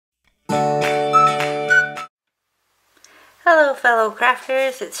Hello fellow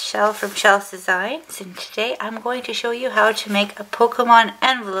crafters, it's Chelle from Chelle's Designs, and today I'm going to show you how to make a Pokemon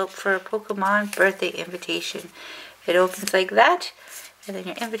envelope for a Pokemon birthday invitation. It opens like that, and then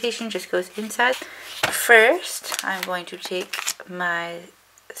your invitation just goes inside. First, I'm going to take my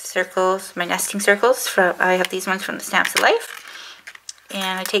circles, my nesting circles, I have these ones from the Stamps of Life,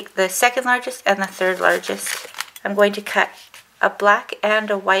 and I take the second largest and the third largest. I'm going to cut a black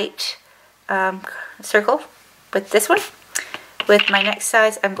and a white circle with this one. With my next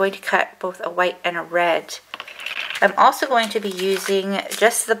size, I'm going to cut both a white and a red. I'm also going to be using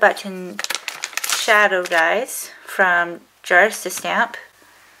just the button shadow dies from Jars to Stamp.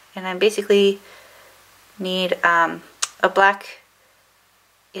 And I basically need a black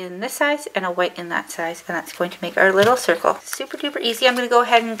in this size and a white in that size. And that's going to make our little circle. Super duper easy. I'm going to go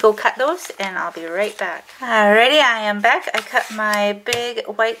ahead and go cut those and I'll be right back. Alrighty, I am back. I cut my big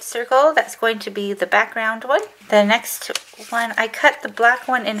white circle. That's going to be the background one. The next one, I cut the black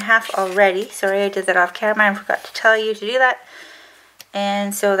one in half already. Sorry, I did that off camera. I forgot to tell you to do that.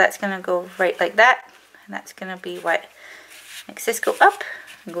 And so that's going to go right like that. And that's going to be what makes this go up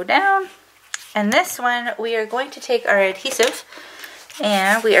and go down. And this one, we are going to take our adhesive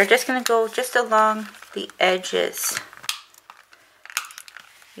and we are just going to go just along the edges.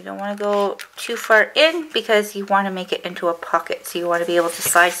 You don't want to go too far in because you want to make it into a pocket. So you want to be able to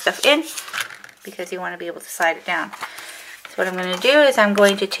slide stuff in because you want to be able to slide it down. So what I'm going to do is I'm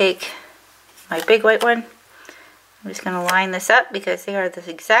going to take my big white one. I'm just going to line this up because they are the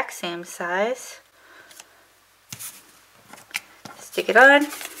exact same size. Stick it on.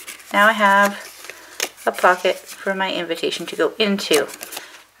 Now I have a pocket for my invitation to go into.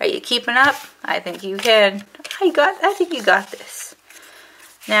 Are you keeping up? I think you can. I think you got this.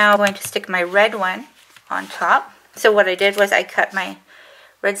 Now I'm going to stick my red one on top. So what I did was I cut my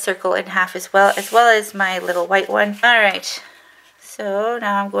red circle in half as well as my little white one. Alright, so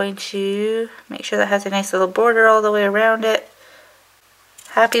now I'm going to make sure that has a nice little border all the way around it.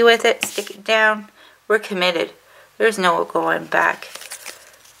 Happy with it, stick it down. We're committed. There's no going back.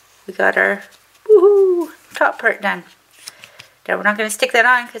 We got our woohoo top part done. Now we're not going to stick that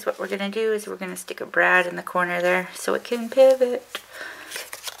on because what we're going to do is we're going to stick a brad in the corner there so it can pivot.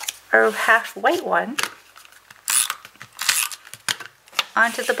 Our half white one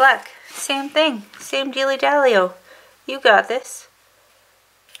onto the black. Same thing. Same dealy-dallio. You got this.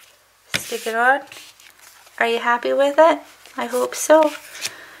 Stick it on. Are you happy with it? I hope so.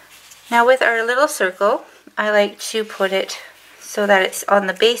 Now with our little circle, I like to put it so that it's on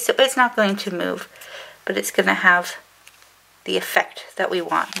the base, so it's not going to move, but it's going to have the effect that we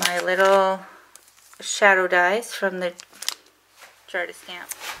want. My little shadow dies from the Jar to Stamp.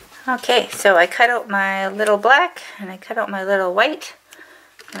 Okay, so I cut out my little black and I cut out my little white.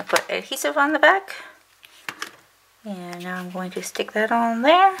 I'm going to put adhesive on the back. And now I'm going to stick that on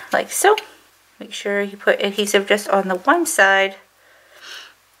there, like so. Make sure you put adhesive just on the one side.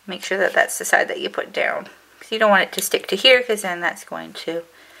 Make sure that that's the side that you put down. Because you don't want it to stick to here, because then that's going to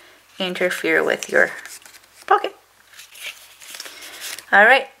interfere with your pocket.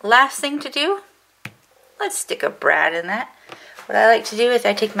 Alright, last thing to do. Let's stick a brad in that. What I like to do is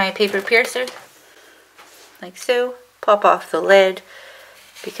I take my paper piercer, like so, pop off the lid,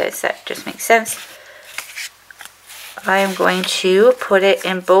 because that just makes sense. I am going to put it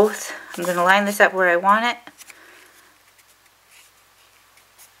in both. I'm going to line this up where I want it.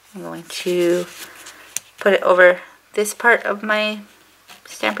 I'm going to put it over this part of my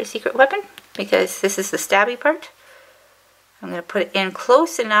Stamper Secret Weapon, because this is the stabby part. I'm going to put it in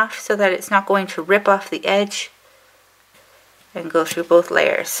close enough so that it's not going to rip off the edge and go through both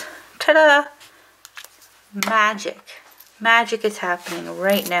layers. Ta-da! Magic. Magic is happening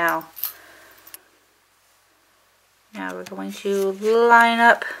right now. Now we're going to line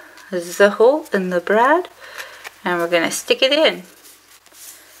up the hole in the brad and we're going to stick it in.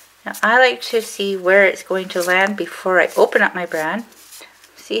 Now I like to see where it's going to land before I open up my brad.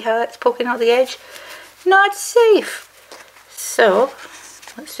 See how that's poking out the edge? Not safe! So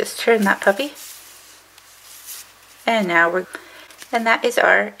let's just turn that puppy. And now and that is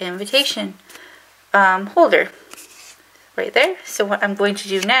our invitation holder right there. So what I'm going to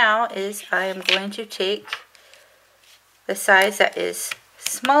do now is I am going to take the size that is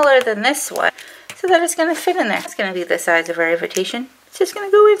smaller than this one so that it's going to fit in there. It's going to be the size of our invitation. It's just going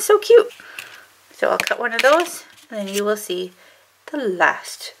to go in so cute. So I'll cut one of those and then you will see the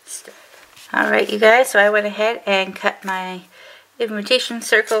last step. Alright you guys, so I went ahead and cut my invitation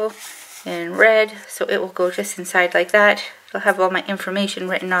circle in red so it will go just inside like that. It'll have all my information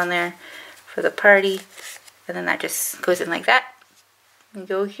written on there for the party, and then that just goes in like that. You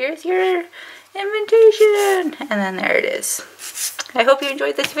go, here's your invitation, and then there it is. I hope you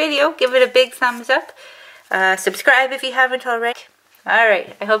enjoyed this video. Give it a big thumbs up. Subscribe if you haven't already.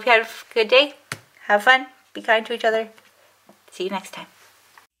 Alright, I hope you had a good day. Have fun. Be kind to each other. See you next time.